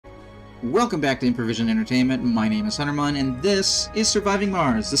Welcome back to Improvision Entertainment. My name is Huntermon, and this is Surviving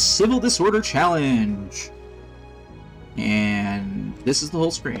Mars, the Civil Disorder Challenge. And this is the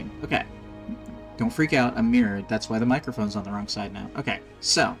whole screen. Okay. Don't freak out, I'm mirrored. That's why the microphone's on the wrong side now. Okay,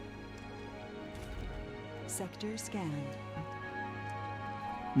 so. Sector scanned.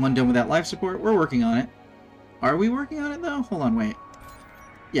 One done with that life support. We're working on it. Are we working on it, though? Hold on, wait.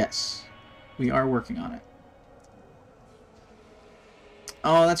 Yes. We are working on it.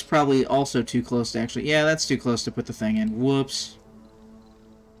 Oh, that's probably also too close to actually... Yeah, that's too close to put the thing in. Whoops.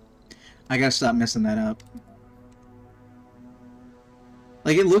 I gotta stop messing that up.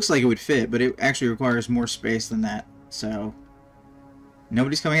 Like, it looks like it would fit, but it actually requires more space than that. So,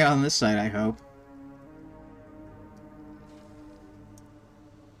 nobody's coming out on this side, I hope.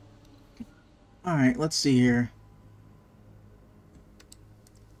 Alright, let's see here.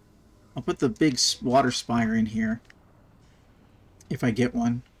 I'll put the big water spire in here. If I get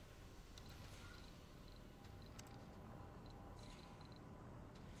one.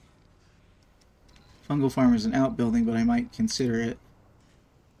 Fungal farm is an outbuilding, but I might consider it.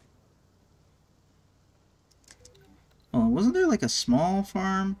 Oh, wasn't there like a small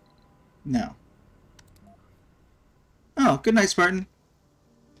farm? No. Oh, good night, Spartan.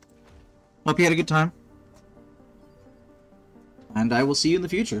 Hope you had a good time. And I will see you in the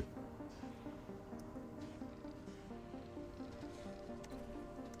future.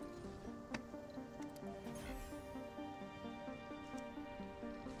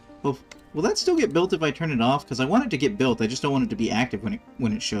 Well, will that still get built if I turn it off? Because I want it to get built, I just don't want it to be active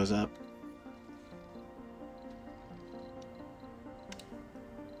when it shows up.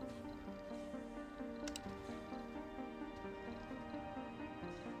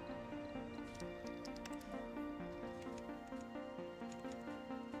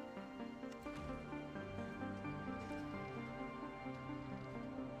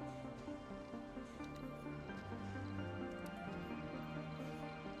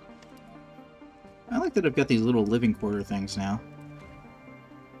 I like that I've got these little living quarter things now.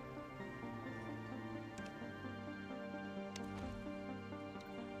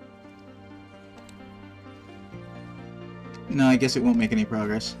 No, I guess it won't make any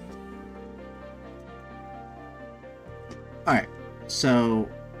progress. Alright, so...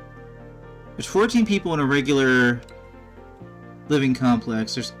 There's 14 people in a regular living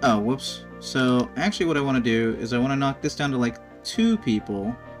complex. There's... Oh, whoops. So, actually what I want to do is I want to knock this down to like 2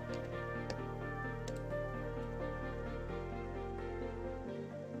 people.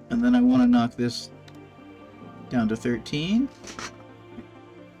 And then I want to knock this down to 13.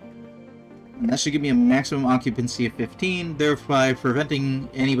 And that should give me a maximum occupancy of 15, thereby preventing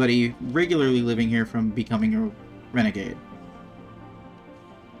anybody regularly living here from becoming a renegade.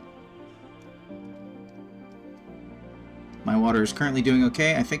 My water is currently doing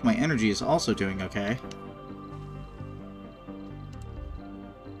okay. I think my energy is also doing okay.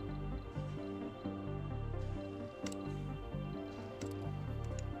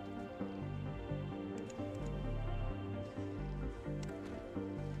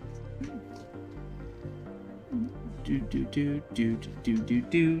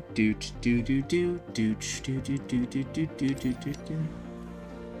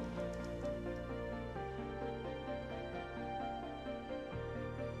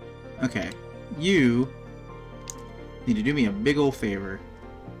 Okay, you need to do me a big ol' favor.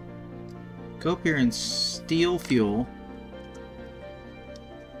 Go up here and steal fuel.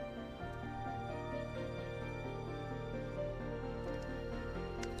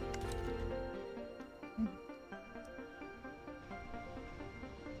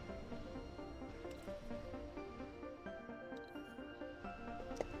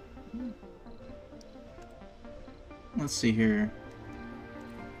 Let's see here.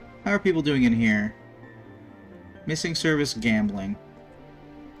 How are people doing in here? Missing service gambling.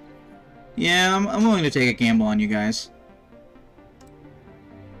 Yeah, I'm willing to take a gamble on you guys.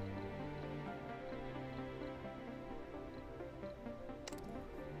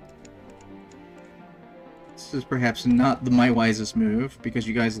 This is perhaps not my wisest move, because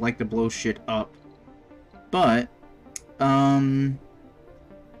you guys like to blow shit up. But,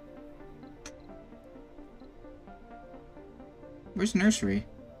 where's nursery?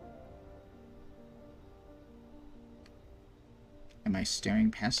 Am I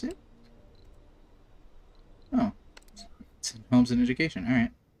staring past it? Oh. It's homes and education,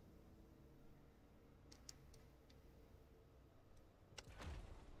 alright.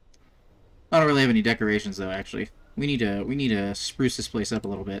 I don't really have any decorations though, actually. We need to spruce this place up a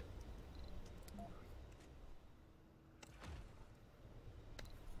little bit.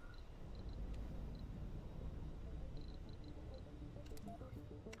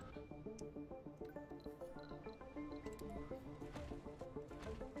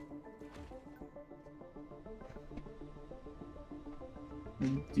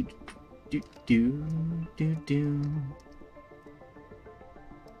 Do, do, do, do, do.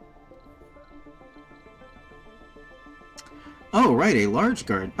 Oh, right, a large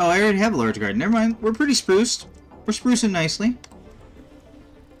guard. Oh, I already have a large guard. Never mind. We're pretty spruced. We're sprucing nicely.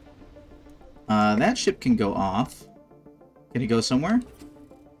 That ship can go off. Can it go somewhere?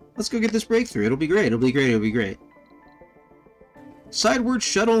 Let's go get this breakthrough. It'll be great. It'll be great. It'll be great. Sideward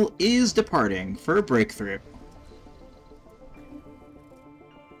shuttle is departing for a breakthrough.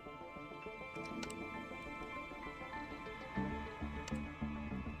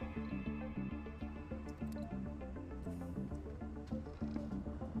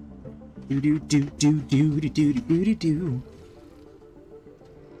 Do do do do do do do do do.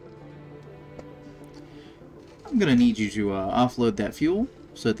 I'm gonna need you to offload that fuel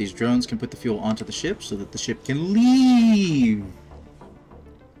so that these drones can put the fuel onto the ship so that the ship can leave.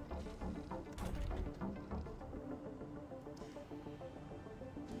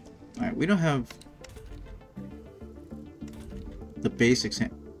 Alright, we don't have the basics.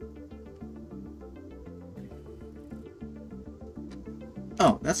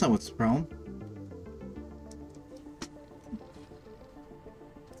 Oh, that's not what's the problem.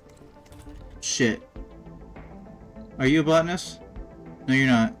 Shit. Are you a botanist? No, you're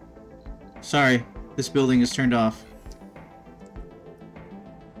not. Sorry, this building is turned off.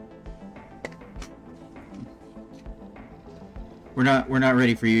 We're not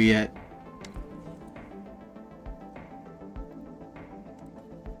ready for you yet.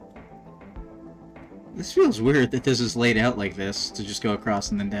 This feels weird that this is laid out like this, to just go across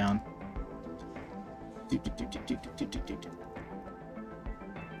and then down.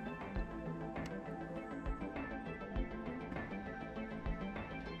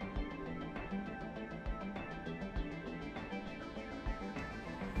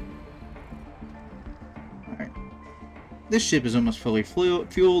 Alright. This ship is almost fully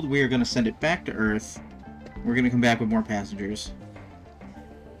fueled. We are going to send it back to Earth. We're going to come back with more passengers.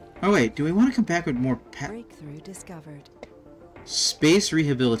 Oh wait, do we want to come back with more breakthrough discovered? Space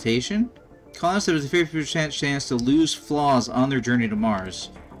rehabilitation? Colonists have a 50% chance to lose flaws on their journey to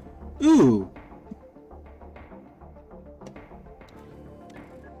Mars. Ooh!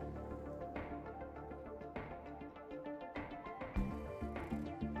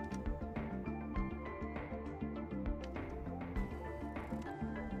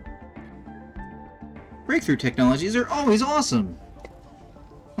 Breakthrough technologies are always awesome!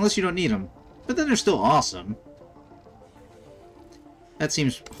 Unless you don't need them. But then they're still awesome. That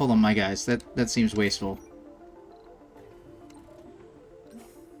seems... Hold on, my guys. That seems wasteful.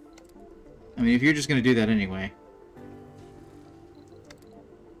 I mean, if you're just gonna do that anyway.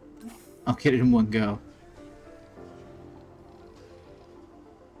 I'll get it in one go.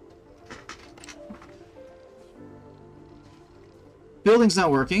 Building's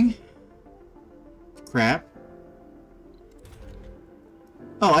not working. Crap.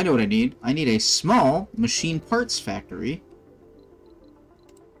 Oh, I know what I need. I need a small machine parts factory.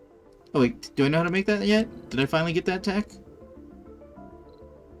 Oh wait, do I know how to make that yet? Did I finally get that tech?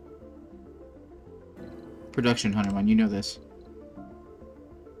 Production, Hunterman, you know this.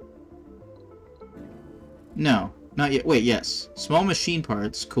 No, not yet. Wait, yes. Small machine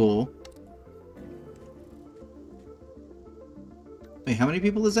parts, cool. Wait, how many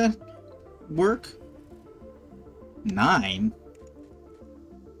people does that work? 9?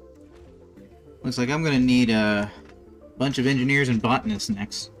 Looks like I'm gonna need a bunch of engineers and botanists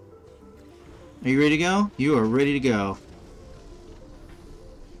next. Are you ready to go? You are ready to go.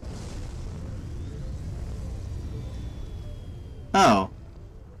 Oh.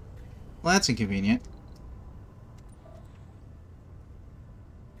 Well, that's inconvenient.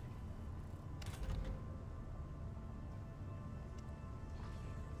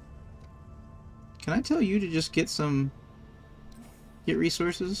 Can I tell you to just get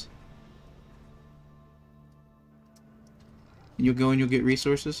resources? And you'll go and you'll get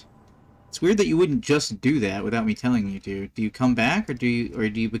resources? It's weird that you wouldn't just do that without me telling you to. Do you come back or do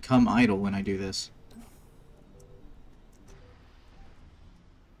you become idle when I do this?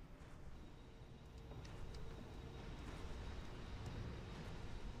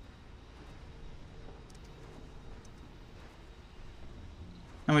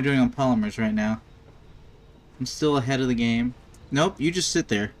 How am I doing on polymers right now? I'm still ahead of the game. Nope, you just sit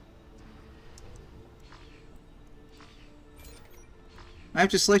there. I have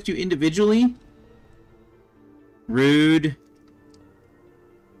to select you individually? Rude.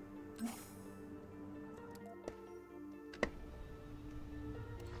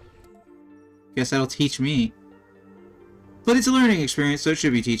 Guess that'll teach me. But it's a learning experience, so it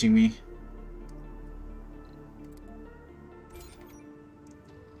should be teaching me.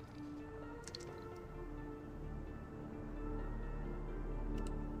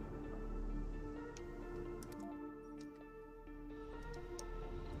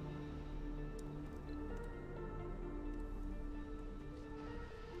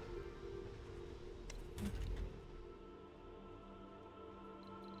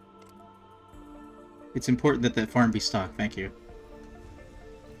 It's important that that farm be stocked. Thank you.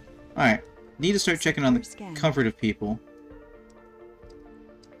 Alright. Need to start checking on the comfort of people.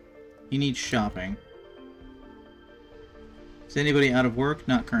 You need shopping. Is anybody out of work?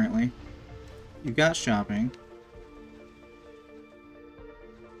 Not currently. You've got shopping.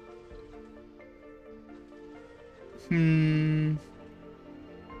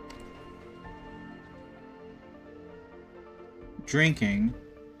 Drinking.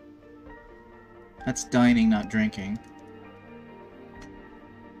 That's dining, not drinking.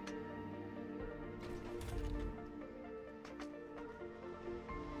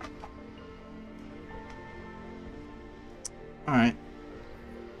 Alright.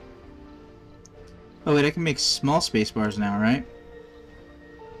 Oh wait, I can make small space bars now, right?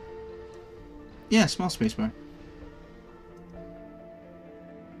 Yeah, small space bar.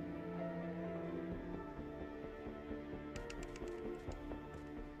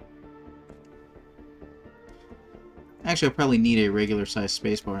 Actually, I'll probably need a regular size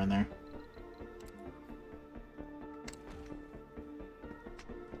spacebar in there.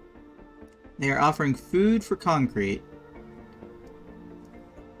 They are offering food for concrete.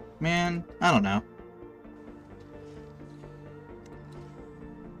 Man, I don't know.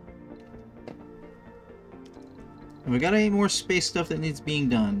 Have we got any more space stuff that needs being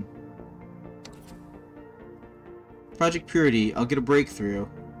done? Project Purity, I'll get a breakthrough.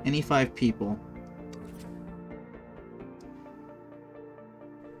 Any 5 people.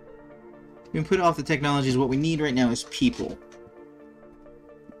 We can put off the technologies. What we need right now is people.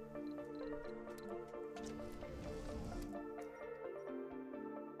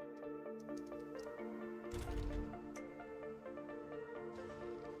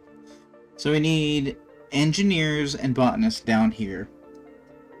 So we need engineers and botanists down here.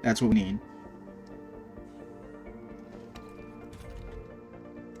 That's what we need.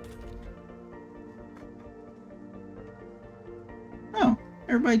 Oh,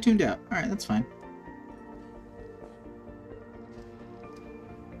 everybody tuned out. Alright, that's fine.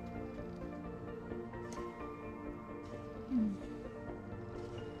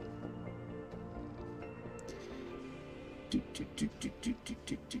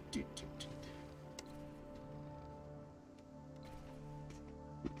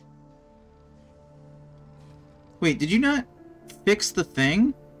 Wait, did you not fix the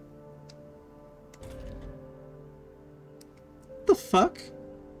thing? What the fuck?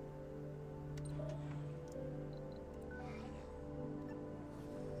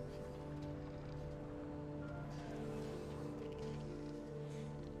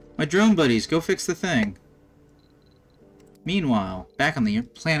 My drone buddies, go fix the thing. Meanwhile, back on the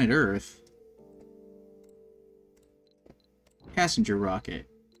planet Earth, passenger rocket.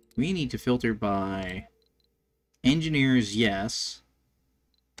 We need to filter by engineers, yes.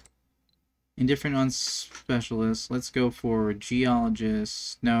 Indifferent on specialists. Let's go for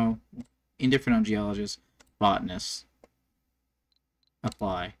geologists. No, indifferent on geologists. Botanists.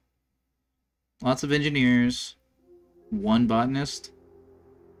 Apply. Lots of engineers. 1 botanist.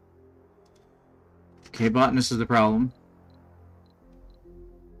 Okay, botanist is the problem.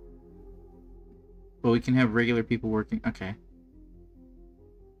 But we can have regular people working. Okay.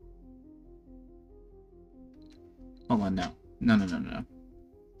 Hold on, no. No.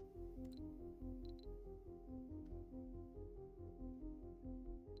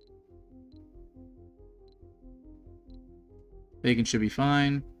 Bacon should be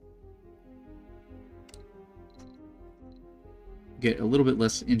fine. Get a little bit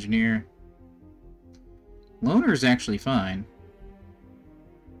less engineer. Loner is actually fine.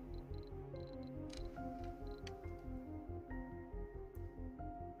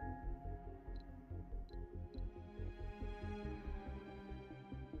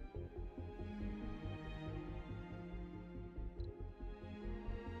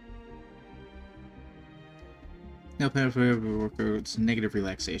 No penalty for every worker, it's negative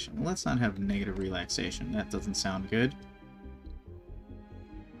relaxation. Well, let's not have negative relaxation. That doesn't sound good.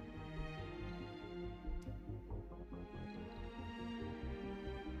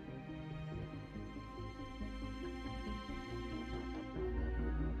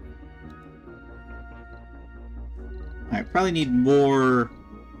 Alright, probably need more...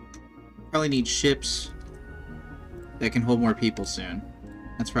 Probably need ships that can hold more people soon.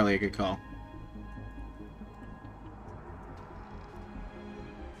 That's probably a good call.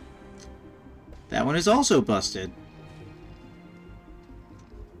 That one is also busted.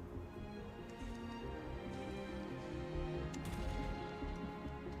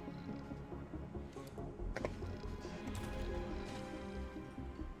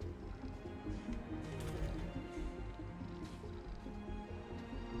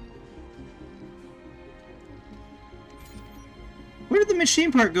 Where did the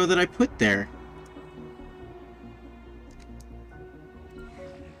machine part go that I put there?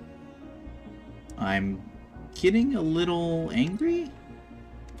 I'm getting a little angry.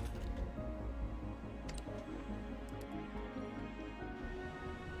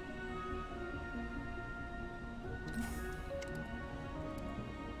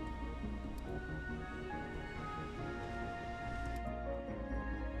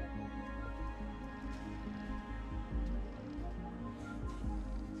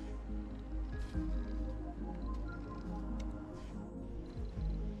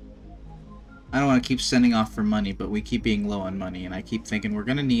 I don't want to keep sending off for money, but we keep being low on money, and I keep thinking we're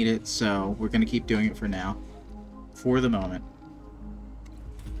going to need it, so we're going to keep doing it for now. For the moment.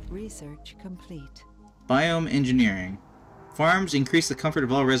 Research complete. Biome engineering. Farms increase the comfort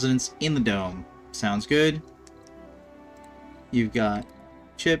of all residents in the dome. Sounds good. You've got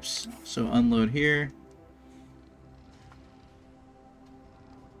chips, so unload here.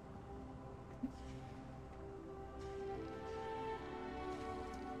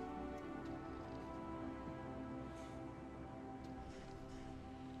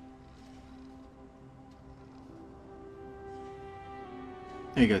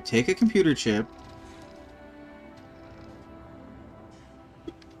 There you go. Take a computer chip.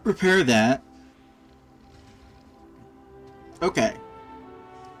 Repair that. Okay.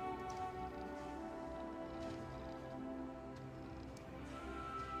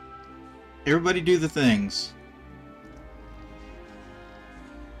 Everybody do the things.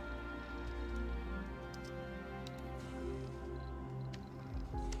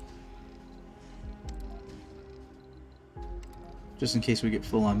 Just in case we get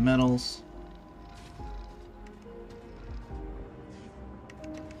full on metals.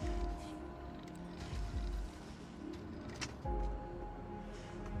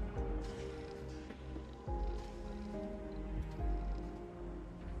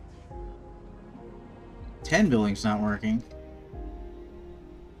 Ten buildings not working.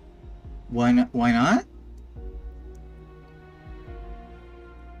 Why not? Why not?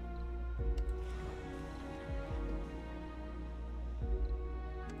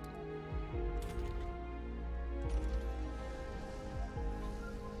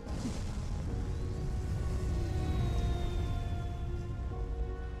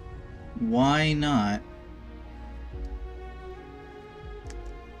 Why not?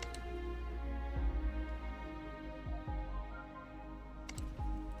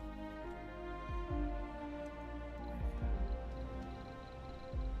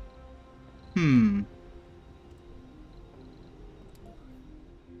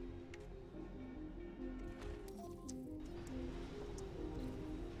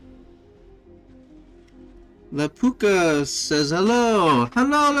 Lapucas says hello!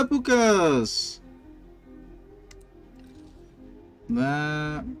 Hello, Lapucas!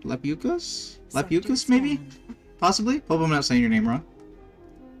 Lapucas? Lapucas, maybe? Possibly? Hope I'm not saying your name wrong.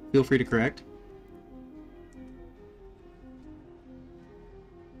 Feel free to correct.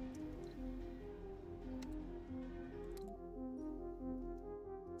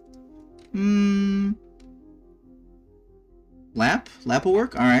 Lap? Lap will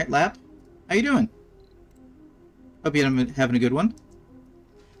work? Alright, Lap. How you doing? Hope you're having a good one.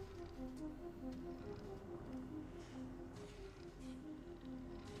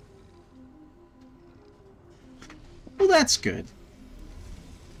 Well, that's good.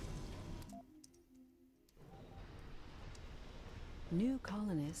 New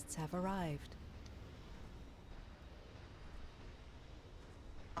colonists have arrived.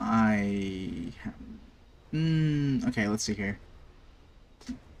 Okay, let's see here.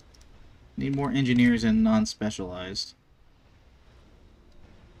 Need more engineers and non-specialized.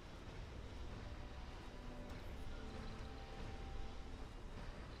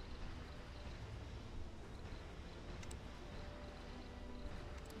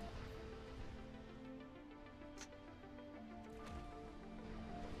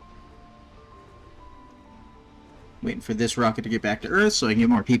 Waiting for this rocket to get back to Earth so I can get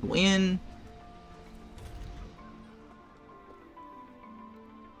more people in.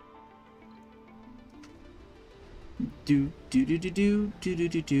 Do do do do do do do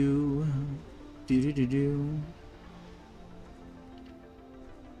do do do do do do.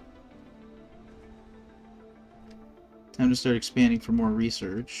 Time to start expanding for more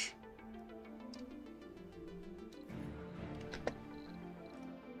research.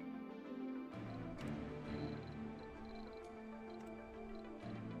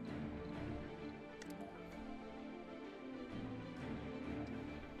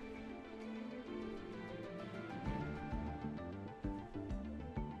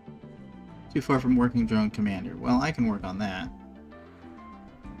 Too far from working drone commander. Well, I can work on that.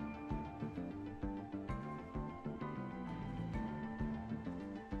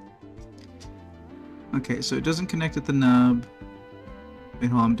 Okay, so it doesn't connect at the nub. Wait,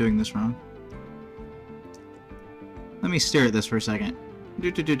 hold on, I'm doing this wrong. Let me stare at this for a second.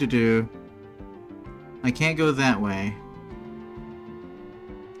 I can't go that way.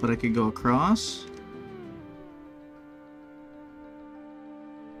 But I could go across.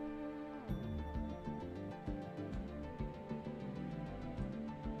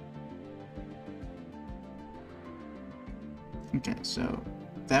 Okay, so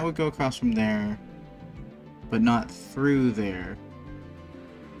that would go across from there, but not through there.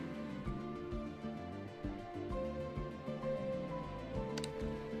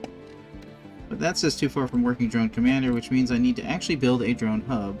 But that says too far from working drone commander, which means I need to actually build a drone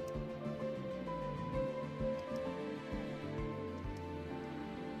hub.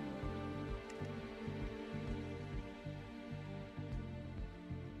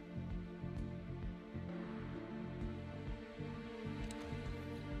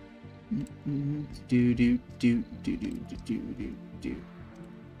 Do do do do do do do do do.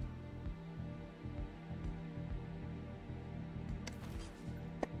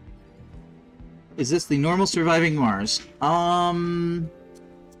 Is this the normal surviving Mars?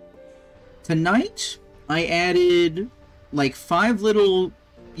 Tonight I added like 5 little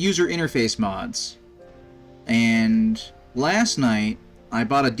user interface mods. And last night I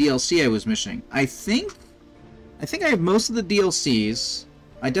bought a DLC I was missing. I think I have most of the DLCs.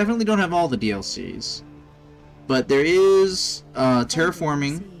 I definitely don't have all the DLCs. But there is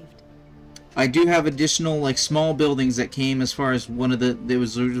terraforming. I do have additional like small buildings that came as far as one of the there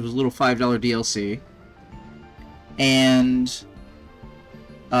was a little $5 DLC. And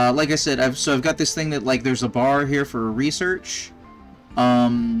like I said, I've got this thing that like there's a bar here for research.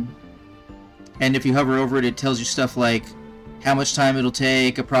 And if you hover over it, it tells you stuff like how much time it'll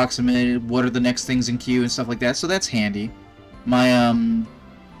take, approximated, what are the next things in queue and stuff like that. So that's handy.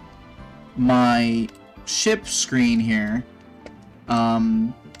 My ship screen here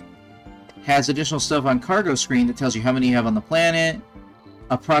has additional stuff on cargo screen that tells you how many you have on the planet,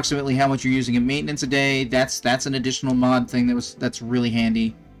 approximately how much you're using in maintenance a day. That's an additional mod thing that's really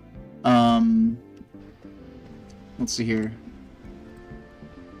handy. Let's see here.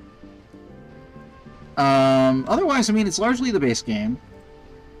 Otherwise, I mean, it's largely the base game.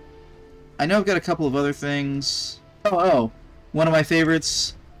 I know I've got a couple of other things. Oh, one of my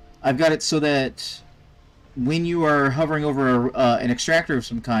favorites. I've got it so that when you are hovering over an extractor of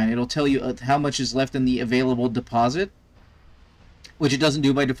some kind, it'll tell you how much is left in the available deposit, which it doesn't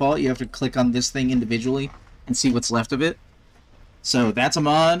do by default. You have to click on this thing individually and see what's left of it. So that's a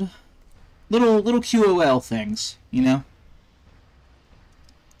mod. Little QOL things, you know?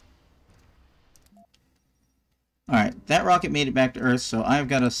 Alright, that rocket made it back to Earth, so I've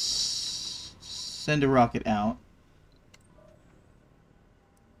got to send a rocket out.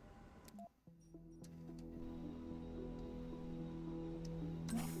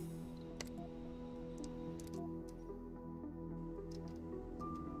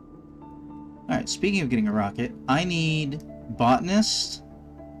 Alright, speaking of getting a rocket, I need botanists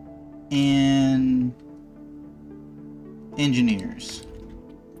and engineers.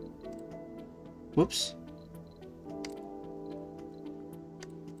 Whoops.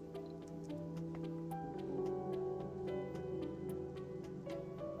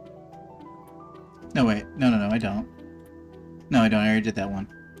 No, wait. No, I don't. No, I don't. I already did that one.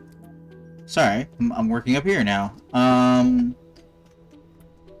 Sorry. I'm working up here now.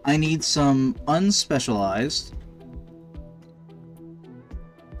 I need some unspecialized.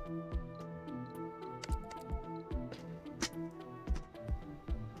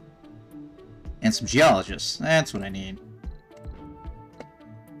 And some geologists. That's what I need.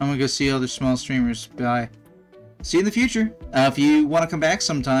 I'm gonna go see other small streamers. Bye. See you in the future. If you want to come back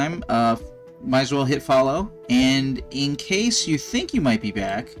sometime, might as well hit follow. And in case you think you might be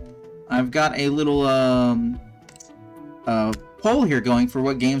back, I've got a little poll here going for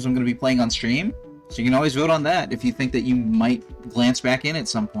what games I'm going to be playing on stream. So you can always vote on that if you think that you might glance back in at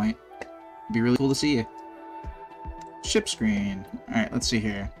some point. It'd be really cool to see you. Ship screen. Alright, let's see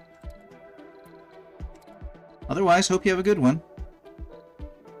here. Otherwise, hope you have a good one.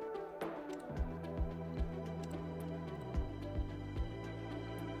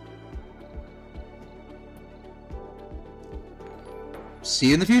 See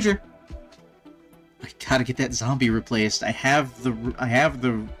you in the future. I gotta get that zombie replaced. I have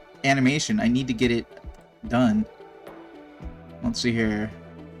the animation. I need to get it done. Let's see here.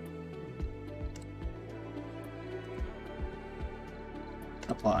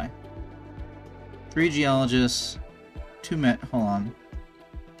 Apply. 3 geologists, 2 hold on.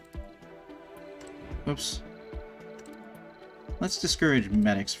 Whoops. Let's discourage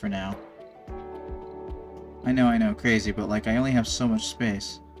medics for now. I know, crazy, but like I only have so much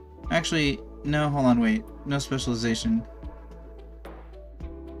space. Actually, no, hold on, wait. No specialization.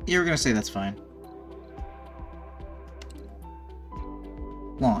 You were gonna say that's fine.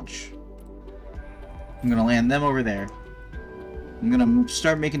 Launch. I'm gonna land them over there. I'm gonna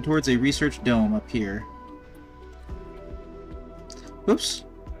start making towards a research dome up here. Oops.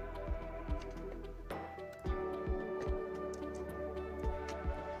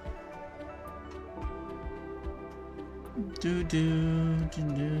 Do do do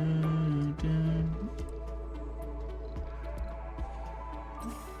do do.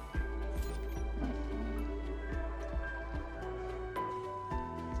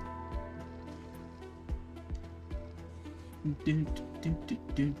 Do do do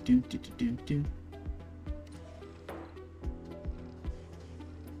do do do do do.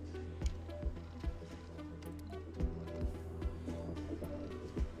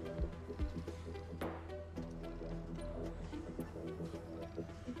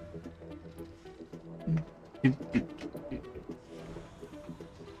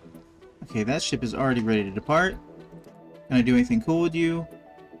 Okay, that ship is already ready to depart. Can I do anything cool with you?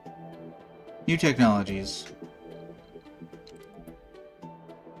 New technologies.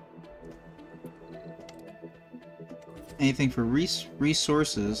 Anything for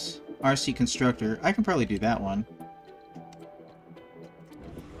resources? RC Constructor. I can probably do that one.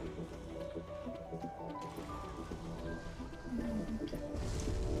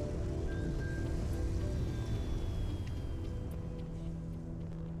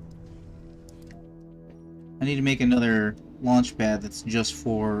 I need to make another launch pad that's just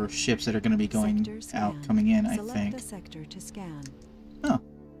for ships that are going to be going out, coming in, I think. Select a sector to scan. Oh.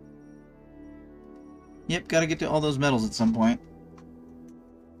 Yep, gotta get to all those metals at some point.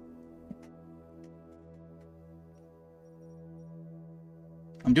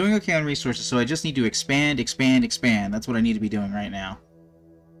 I'm doing okay on resources, so I just need to expand, expand, expand. That's what I need to be doing right now.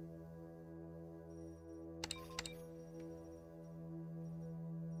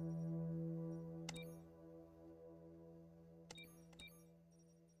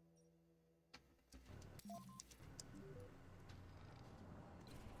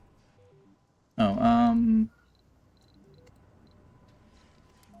 Oh,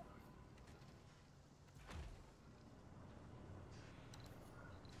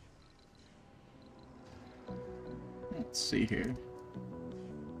 let's see here.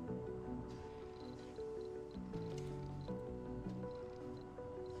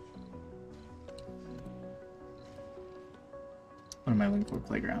 What am I looking for?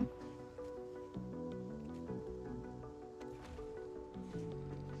 Playground.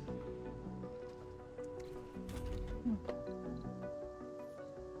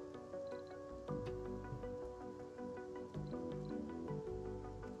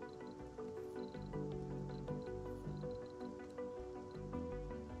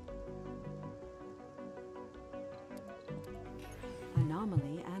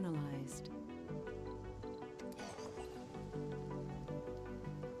 Anomaly analyzed.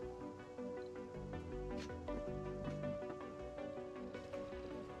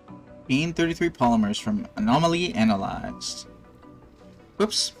 Bean 33 polymers from anomaly analyzed.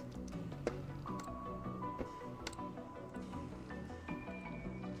 Whoops.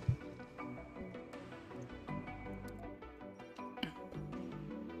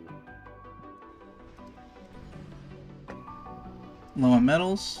 Low on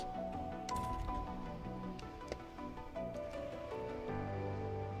metals.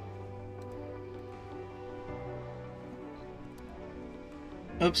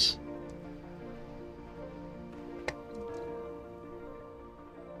 Oops.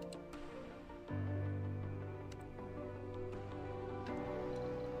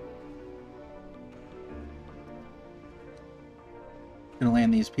 Gonna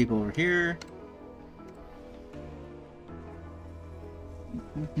land these people over here.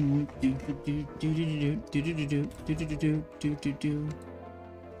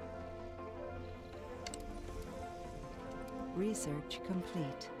 Research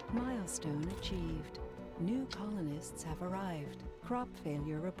complete. Milestone achieved. New colonists have arrived. Crop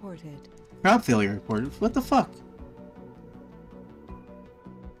failure reported. Crop failure reported? What the fuck?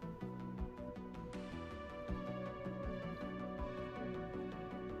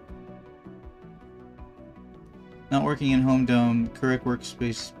 Not working in home dome, correct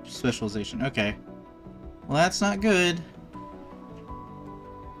workspace specialization. Okay. Well, that's not good.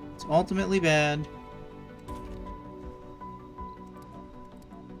 It's ultimately bad.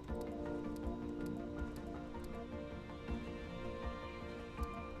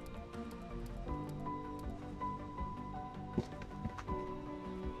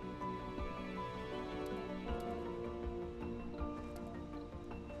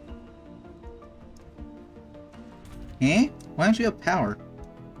 Eh? Why don't you have power?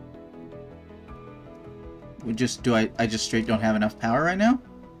 We just I just straight don't have enough power right now?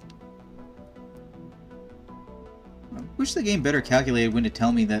 I wish the game better calculated when to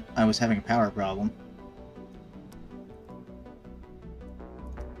tell me that I was having a power problem.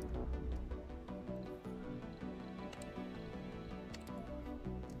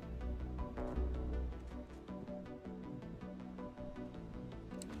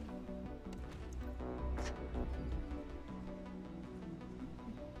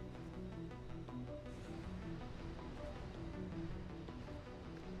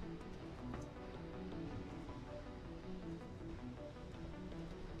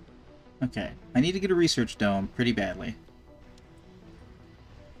 Okay, I need to get a research dome pretty badly.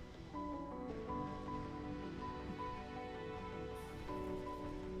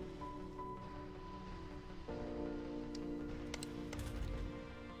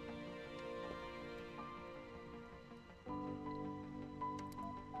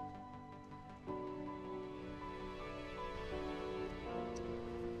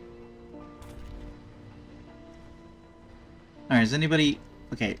 Alright, is anybody...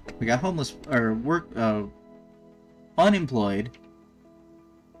 Okay, we got homeless, or unemployed.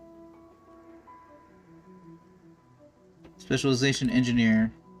 Specialization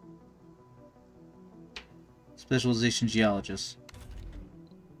engineer. Specialization geologist.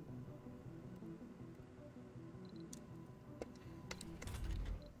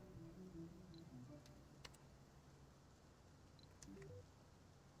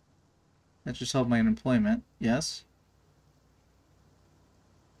 That just helped my unemployment, yes.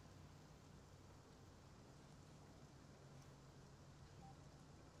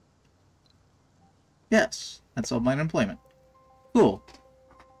 Yes, that's all my unemployment. Cool.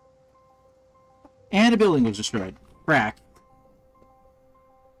 And a building was destroyed. Crack.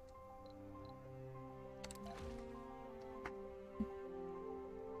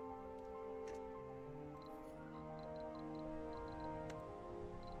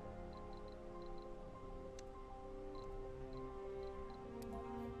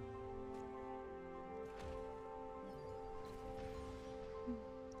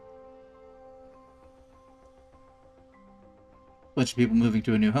 Bunch of people moving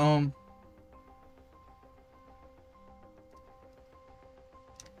to a new home.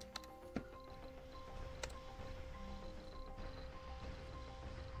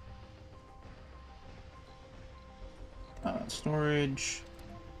 Storage.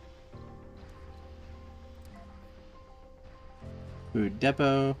 Food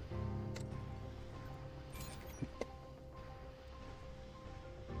depot.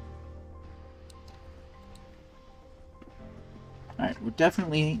 Alright, we're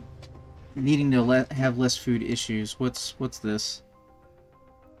definitely needing to have less food issues. What's this?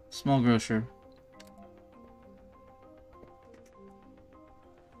 Small grocer.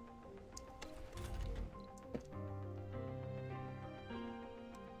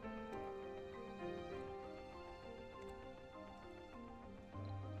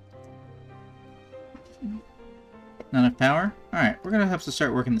 Not enough power? Alright, we're gonna have to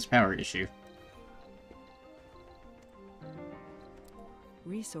start working this power issue.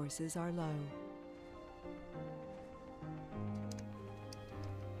 Resources are low.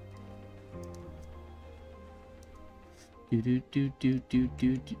 Do do do do do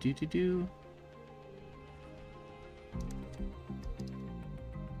do do do do do.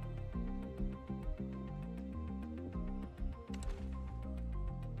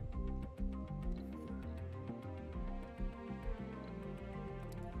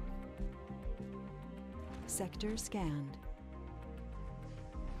 Sector scanned.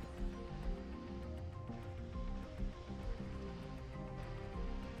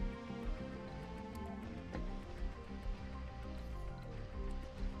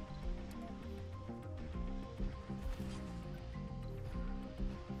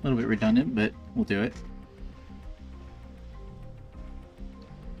 A little bit redundant, but we'll do it.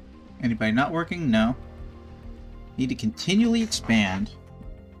 Anybody not working? No. Need to continually expand.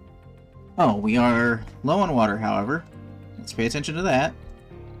 Oh, we are low on water, however. Let's pay attention to that.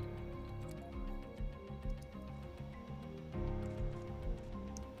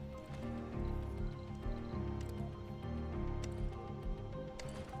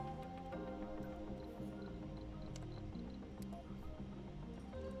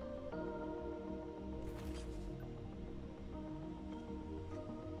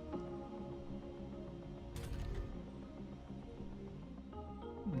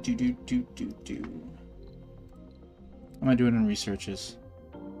 What am I doing in researches?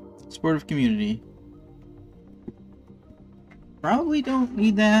 Supportive community. Probably don't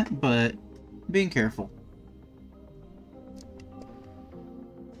need that, but being careful.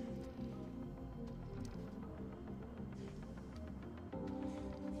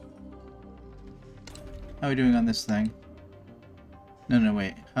 How are we doing on this thing? No, no,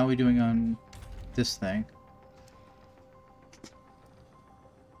 wait. How are we doing on this thing?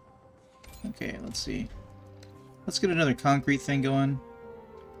 Okay, let's see. Let's get another concrete thing going.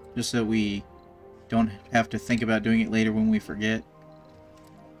 Just so we don't have to think about doing it later when we forget.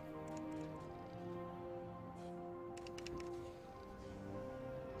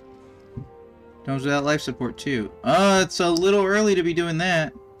 Comes without life support too. It's a little early to be doing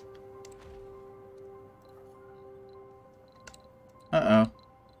that. Uh-oh.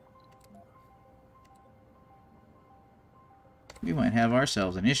 We might have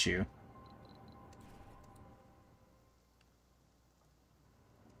ourselves an issue.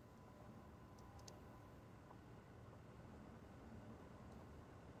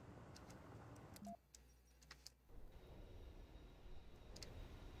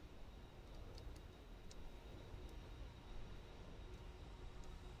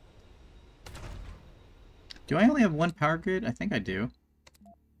 Do I only have one power grid? I think I do.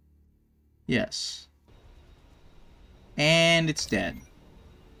 Yes. And it's dead.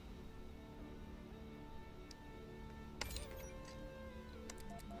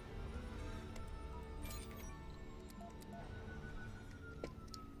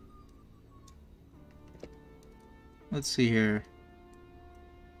 Let's see here.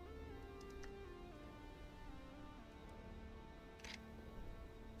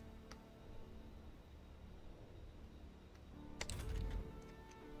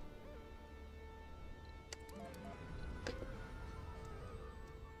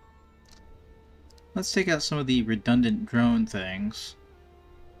 Let's take out some of the redundant drone things.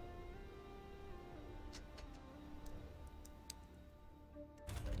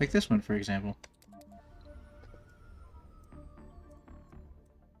 Like this one, for example.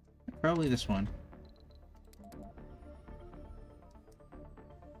 Probably this one.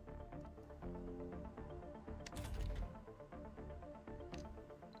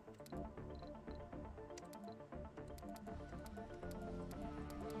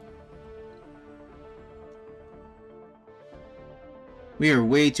 We are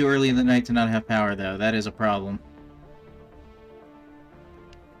way too early in the night to not have power, though. That is a problem.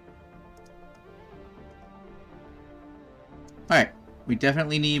 Alright. We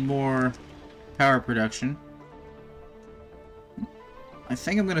definitely need more power production. I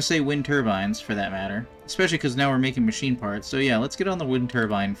think I'm going to say wind turbines, for that matter. Especially because now we're making machine parts. So yeah, let's get on the wind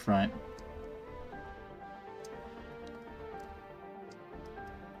turbine front.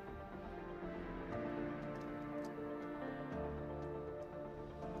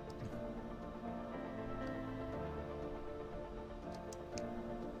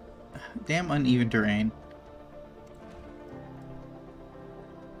 Damn uneven terrain.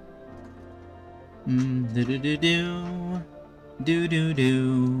 Do do do do do do do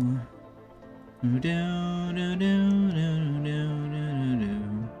do do do do do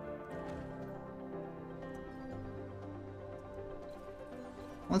do.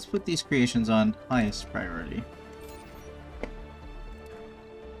 Let's put these creations on highest priority.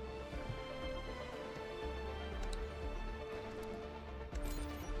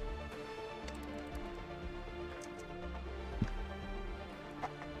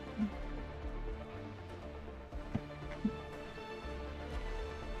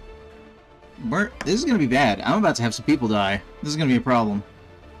 This is gonna be bad. I'm about to have some people die. This is gonna be a problem.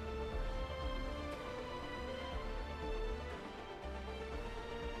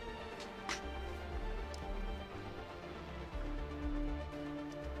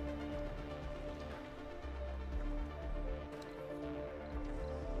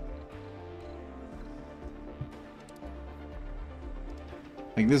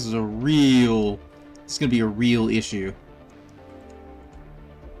 Like, this is gonna be a real issue.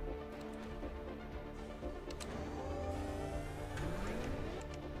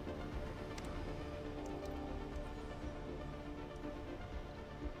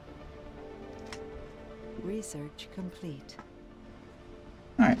 Research complete.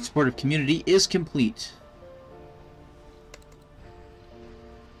 Alright, supportive community is complete.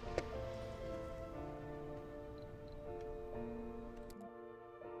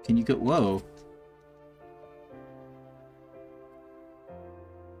 Can you go? Whoa.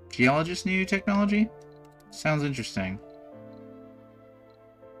 Geologist new technology? Sounds interesting.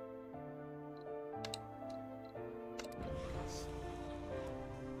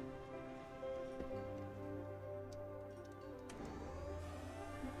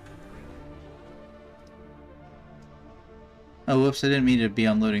 Oh, whoops, I didn't mean to be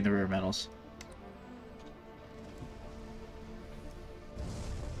unloading the rare metals.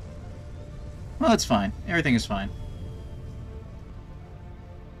 Well, it's fine. Everything is fine.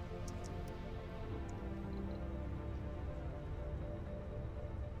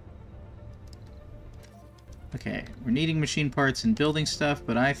 Okay, we're needing machine parts and building stuff,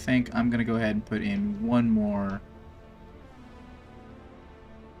 but I think I'm gonna go ahead and put in one more.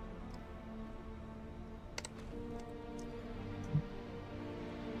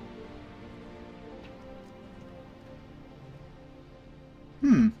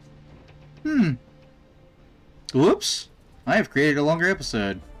 Whoops! I have created a longer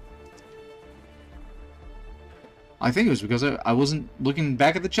episode. I think it was because I wasn't looking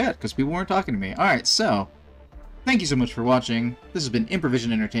back at the chat, because people weren't talking to me. Alright, so, thank you so much for watching. This has been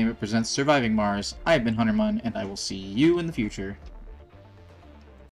Improvision Entertainment presents Surviving Mars. I have been Huntermun, and I will see you in the future.